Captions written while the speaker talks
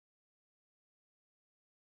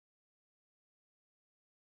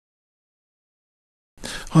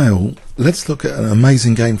Hi all, let's look at an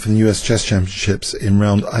amazing game from the US Chess Championships in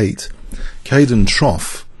round 8. KAYDEN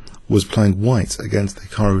Troff was playing white against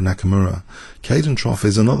Hikaru Nakamura. KAYDEN Troff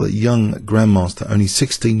is another young Grandmaster, only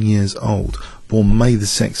 16 years old, born May the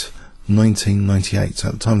 6th, 1998, so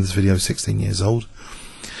at the time of this video 16 years old.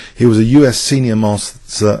 He was a US Senior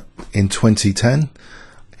Master in 2010.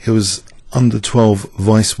 He was U12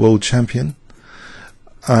 Vice-World Champion.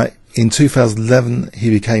 In 2011 he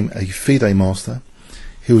became a FIDE Master.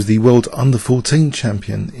 He was the World Under-14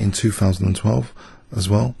 Champion in 2012 as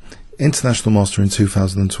well, International Master in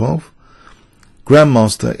 2012,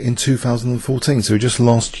 Grandmaster in 2014, so just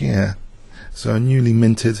last year, so a newly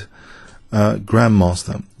minted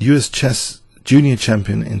Grandmaster, US Chess Junior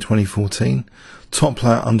Champion in 2014, top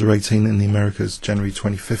player under 18 in the Americas January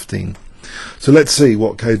 2015. So let's see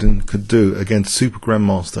what KAYDEN could do against Super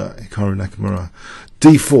Grandmaster Hikaru Nakamura.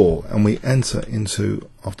 D4, and we enter into,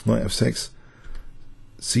 after knight f6,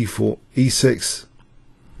 c4, e6,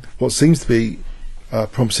 what seems to be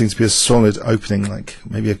promising to be a solid opening, like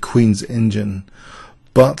maybe a queen's engine,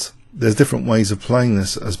 but there's different ways of playing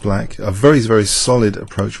this as black. A very solid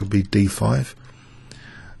approach would be d5,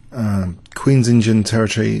 queen's engine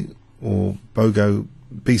territory, or bogo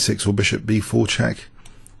b6 or bishop b4 check.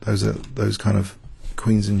 Those are those kind of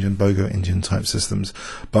queen's engine, bogo engine type systems.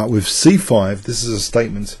 But with c5, this is a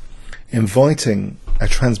statement inviting a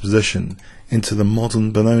transposition into the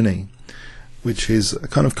modern Benoni, which is a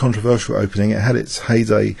kind of controversial opening. It had its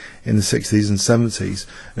heyday in the 60s and 70s,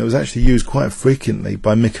 and it was actually used quite frequently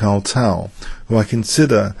by Mikhail Tal, who I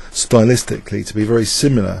consider stylistically to be very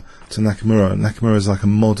similar to Nakamura. Nakamura is like a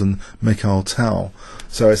modern Mikhail Tal,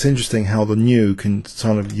 so it's interesting how the new can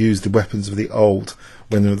kind of use the weapons of the old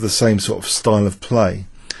when they're the same sort of style of play.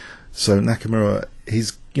 So Nakamura,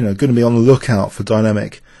 he's going to be on the lookout for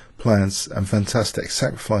dynamic plans and fantastic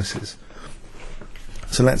sacrifices.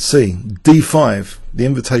 So let's see. D5, the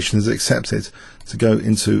invitation is accepted to go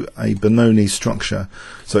into a Benoni structure.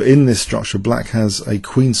 So in this structure, black has a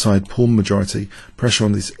queenside pawn majority, pressure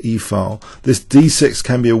on this E file. This D6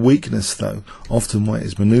 can be a weakness though. Often white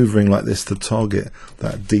is maneuvering like this to target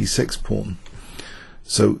that D6 pawn.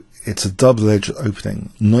 So it's a double-edged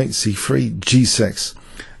opening. Knight C3, G6.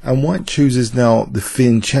 And white chooses now the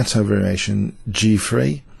fianchetto variation,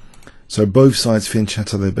 G3. So both sides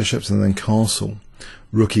fianchetto their bishops and then castle.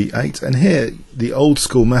 Rook e8, and here the old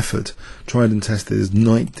school method, tried and tested, is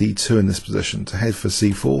knight d2 in this position to head for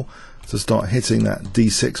c4 to start hitting that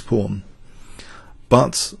d6 pawn.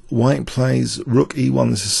 But white plays rook e1.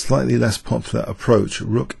 This is a slightly less popular approach.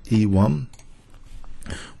 Rook e1.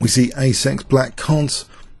 We see a6. Black can't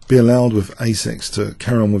be allowed with a6 to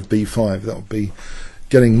carry on with b5. That would be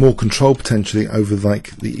getting more control potentially over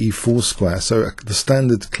like the e4 square. So the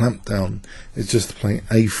standard clampdown is just to play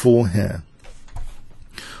a4 here.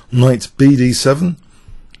 Knight bd7,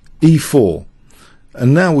 e4,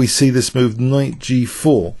 and now we see this move knight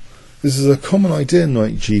g4. This is a common idea,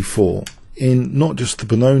 knight g4, in not just the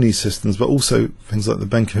Benoni systems but also things like the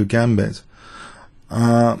Benko gambit.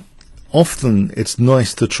 Often it's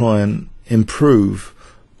nice to try and improve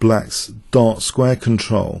black's dart square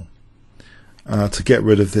control to get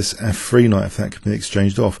rid of this f3 knight if that can be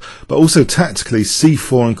exchanged off, but also tactically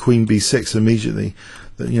c4 and queen b6 immediately.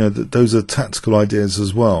 Those are tactical ideas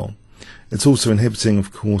as well. It's also inhibiting,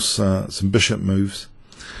 of course, some bishop moves.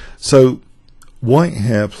 So white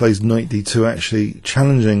here plays knight d2, actually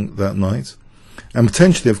challenging that knight, and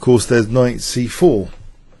potentially, of course, there's knight c4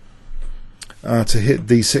 to hit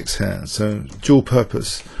d6 here. So dual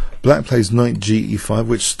purpose. Black plays knight ge5,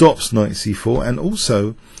 which stops knight c4, and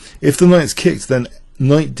also, if the knight's kicked, then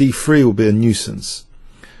knight d3 will be a nuisance.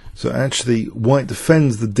 So actually white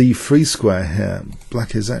defends the d3 square here.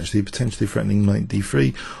 Black is actually potentially threatening knight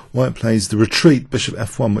d3. White plays the retreat bishop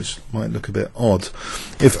f1, which might look a bit odd.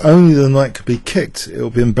 If only the knight could be kicked, it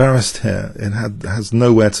will be embarrassed here. It has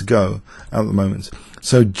nowhere to go at the moment.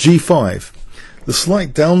 So g5. The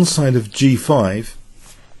slight downside of g5,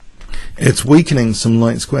 it's weakening some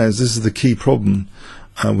light squares. This is the key problem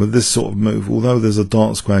with this sort of move. Although there's a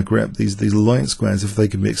dark square grip, these light squares, if they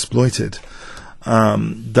can be exploited,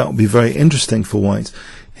 that would be very interesting for white.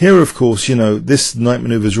 Here, of course, this knight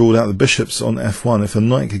maneuver has ruled out the bishops on f1. If a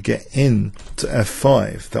knight could get in to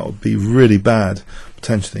f5, that would be really bad,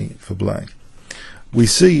 potentially, for black. We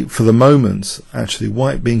see, for the moment, actually,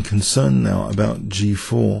 white being concerned now about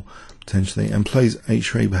g4, potentially, and plays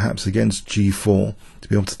h3 perhaps against g4 to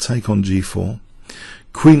be able to take on g4.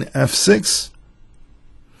 Queen f6,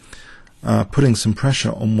 putting some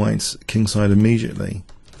pressure on white's kingside immediately.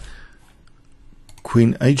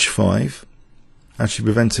 Queen h5, actually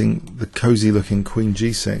preventing the cozy looking queen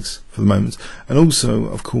g6 for the moment. And also,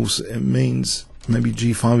 of course, it means maybe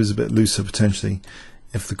g5 is a bit looser potentially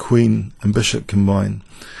if the queen and bishop combine.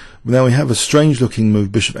 Now we have a strange looking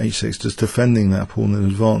move, bishop h6, just defending that pawn in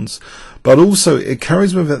advance. But also it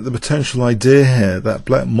carries with it the potential idea here that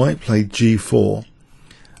black might play g4,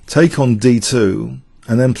 take on d2,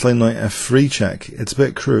 and then play knight f3 check. It's a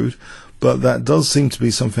bit crude, but that does seem to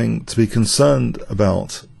be something to be concerned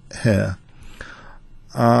about here.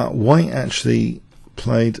 White actually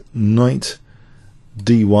played knight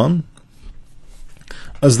d1,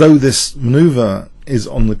 as though this maneuver is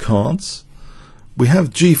on the cards. We have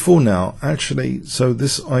g4 now, actually, so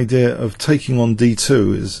this idea of taking on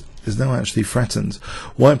d2 is now actually threatened.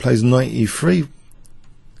 White plays knight e3,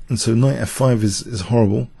 and so knight f5 is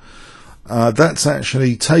horrible. That's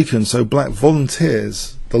actually taken, so black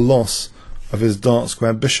volunteers the loss of his dark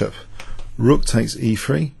square bishop. Rook takes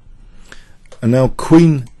e3, and now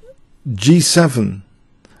queen g7,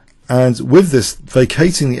 and with this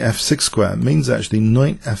vacating the f6 square means actually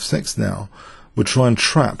knight f6 now would try and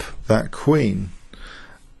trap that queen.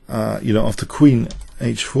 After queen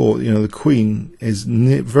h4, the queen is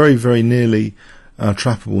very, very nearly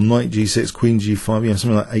trappable. Knight g6, queen g5,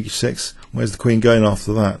 something like h6. Where's the queen going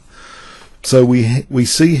after that? So we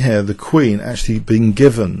see here the queen actually being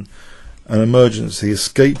given an emergency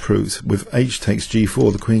escape route with h takes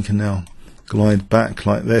g4. The queen can now glide back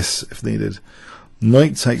like this if needed.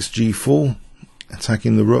 Knight takes g4,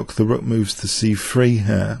 attacking the rook. The rook moves to c3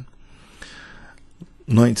 here.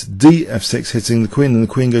 Knight df6 hitting the queen, and the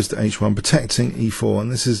queen goes to h1, protecting e4,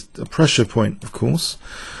 and this is a pressure point, of course.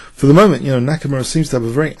 For the moment, Nakamura seems to have a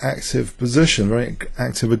very active position, very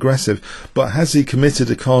active, aggressive, but has he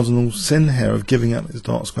committed a cardinal sin here of giving up his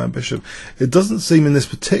dark square bishop? It doesn't seem in this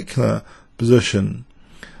particular position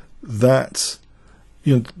that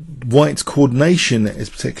White's coordination is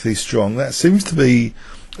particularly strong. That seems to be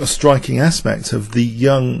a striking aspect of the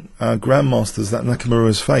young grandmasters that Nakamura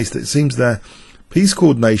has faced. It seems their piece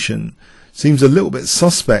coordination seems a little bit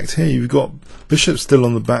suspect here. You've got bishops still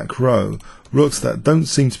on the back row, rooks that don't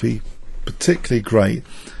seem to be particularly great,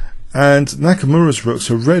 and Nakamura's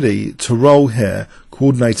rooks are ready to roll here,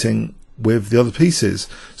 coordinating with the other pieces.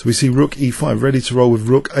 So we see rook e5 ready to roll with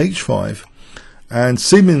rook h5, and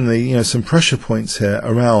seemingly some pressure points here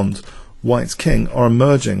around White's king are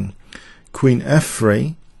emerging. Queen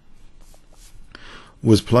f3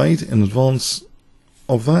 was played in advance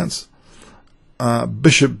of that.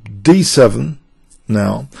 Bishop d7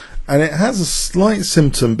 now, and it has a slight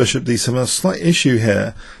symptom, bishop d7, a slight issue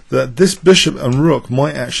here, that this bishop and rook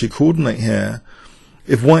might actually coordinate here.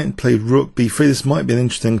 If White played rook b3, this might be an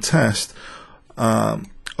interesting test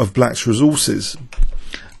of black's resources.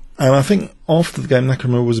 And I think after the game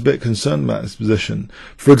Nakamura was a bit concerned about this position.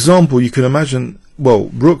 For example, you can imagine,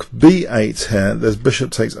 rook b8 here, there's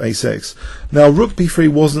bishop takes a6. Now rook b3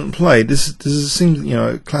 wasn't played. This seems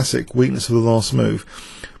a classic weakness of the last move.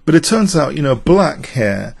 But it turns out, black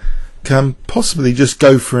here can possibly just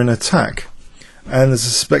go for an attack. And there's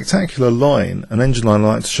a spectacular line, an engine line I'd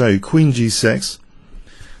like to show you. Queen g6,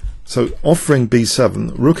 so offering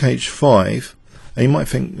b7, rook h5, and you might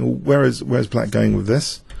think, where's black going with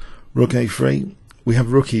this? Rook a3, we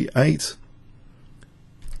have rook e8,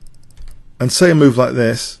 and say a move like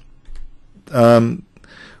this.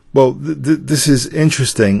 This is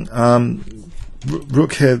interesting.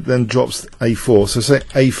 Rook here then drops a4, so say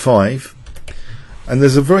a5, and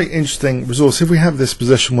there's a very interesting resource. If we have this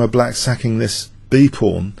position where black's sacking this b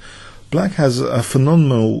pawn, black has a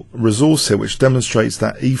phenomenal resource here which demonstrates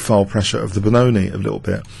that e-file pressure of the Benoni a little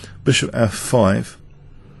bit. Bishop f5,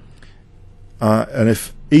 and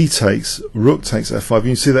if e takes, rook takes f5, you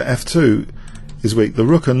can see that f2 is weak. The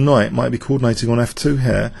rook and knight might be coordinating on f2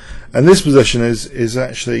 here, and this position is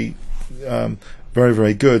actually very,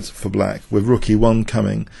 very good for black. With rook e1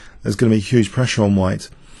 coming, there's going to be huge pressure on white.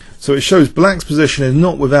 So it shows black's position is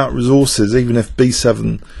not without resources, even if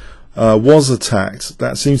b7 was attacked.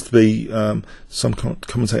 That seems to be, some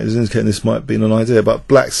commentators indicating this might be an idea, but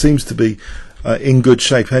black seems to be in good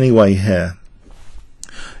shape anyway here.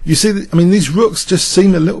 You see, these rooks just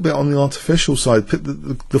seem a little bit on the artificial side.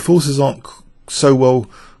 The forces aren't so well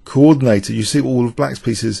coordinated. You see all of black's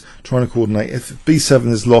pieces trying to coordinate. If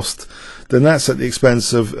b7 is lost, then that's at the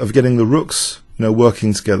expense of getting the rooks,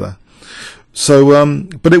 working together. So,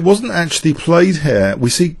 but it wasn't actually played here. We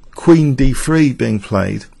see queen d3 being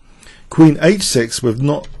played. Queen h6 with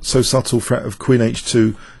not so subtle threat of queen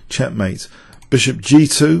h2 checkmate. Bishop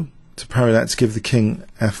g2 to parry that to give the king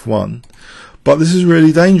f1. But this is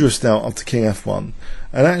really dangerous now after king f1.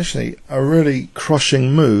 and actually a really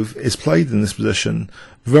crushing move is played in this position.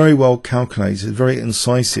 Very well calculated, very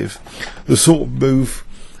incisive. The sort of move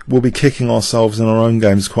we'll be kicking ourselves in our own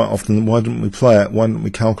games quite often. Why didn't we play it? Why didn't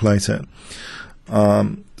we calculate it?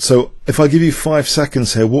 So if I give you 5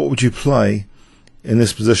 seconds here, what would you play in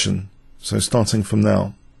this position? So starting from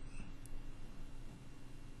now.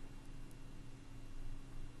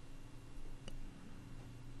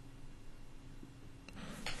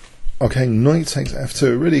 Okay, knight takes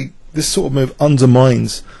f2. Really, this sort of move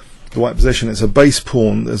undermines the white position. It's a base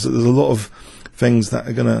pawn. There's a lot of things that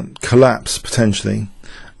are going to collapse potentially,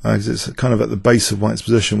 because it's kind of at the base of white's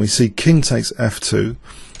position. We see king takes f2.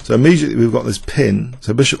 So immediately we've got this pin.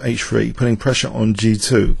 So bishop h3, putting pressure on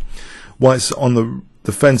g2. White's on the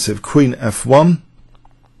defensive. Queen f1.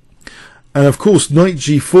 And of course, knight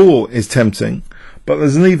g4 is tempting. But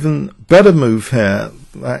there's an even better move here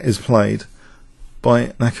that is played by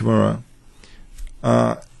Nakamura.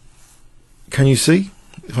 Can you see?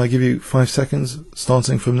 If I give you 5 seconds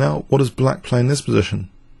starting from now, what does black play in this position?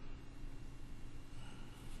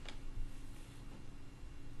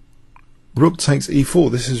 Rook takes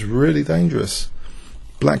e4. This is really dangerous.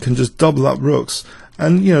 Black can just double up rooks.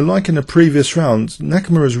 And, you know, like in the previous round,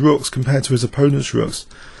 Nakamura's rooks compared to his opponent's rooks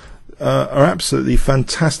are absolutely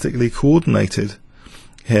fantastically coordinated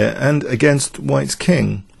here. And against white's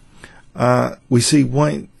king, we see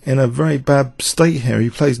white in a very bad state here. He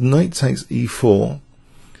plays knight takes e4.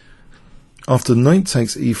 After knight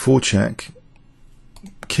takes e4 check,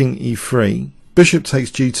 king e3, bishop takes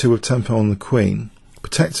g2 with tempo on the queen,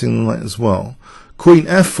 protecting the knight as well. Queen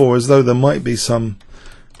f4, as though there might be some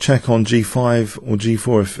check on g5 or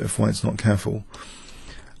g4 if white's not careful.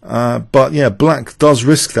 But yeah, black does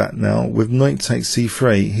risk that now with knight takes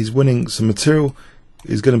c3. He's winning some material.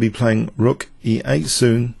 He's going to be playing rook e8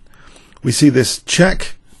 soon. We see this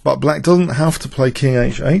check, but black doesn't have to play king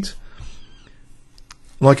h8.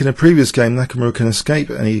 Like in a previous game, Nakamura can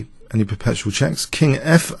escape any perpetual checks. King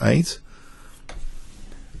f8.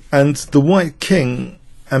 And the white king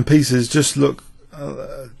and pieces just look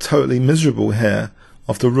totally miserable here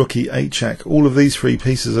after rook e8 check. All of these 3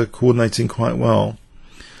 pieces are coordinating quite well.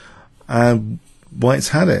 And white's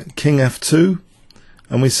had it. King f2.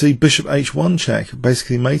 And we see bishop h1 check,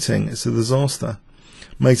 basically mating. It's a disaster.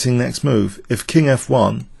 Mating next move. If king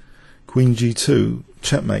f1, queen g2,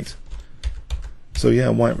 checkmate. So yeah,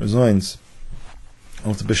 white resigns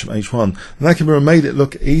after bishop h1. Nakamura made it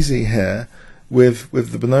look easy here with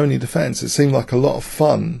the Benoni defense. It seemed like a lot of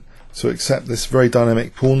fun to accept this very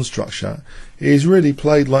dynamic pawn structure. He's really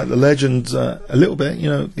played like the legend a little bit. You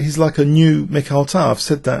know, he's like a new Mikhail Tal. I've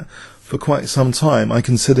said that for quite some time. I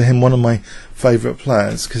consider him one of my favourite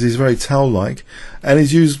players because he's very Tal-like, and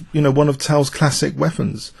he's used, you know, one of Tal's classic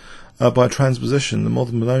weapons by transposition, the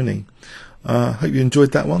modern Benoni. Hope you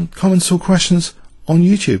enjoyed that one. Comments or questions on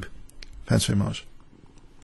YouTube. Thanks very much.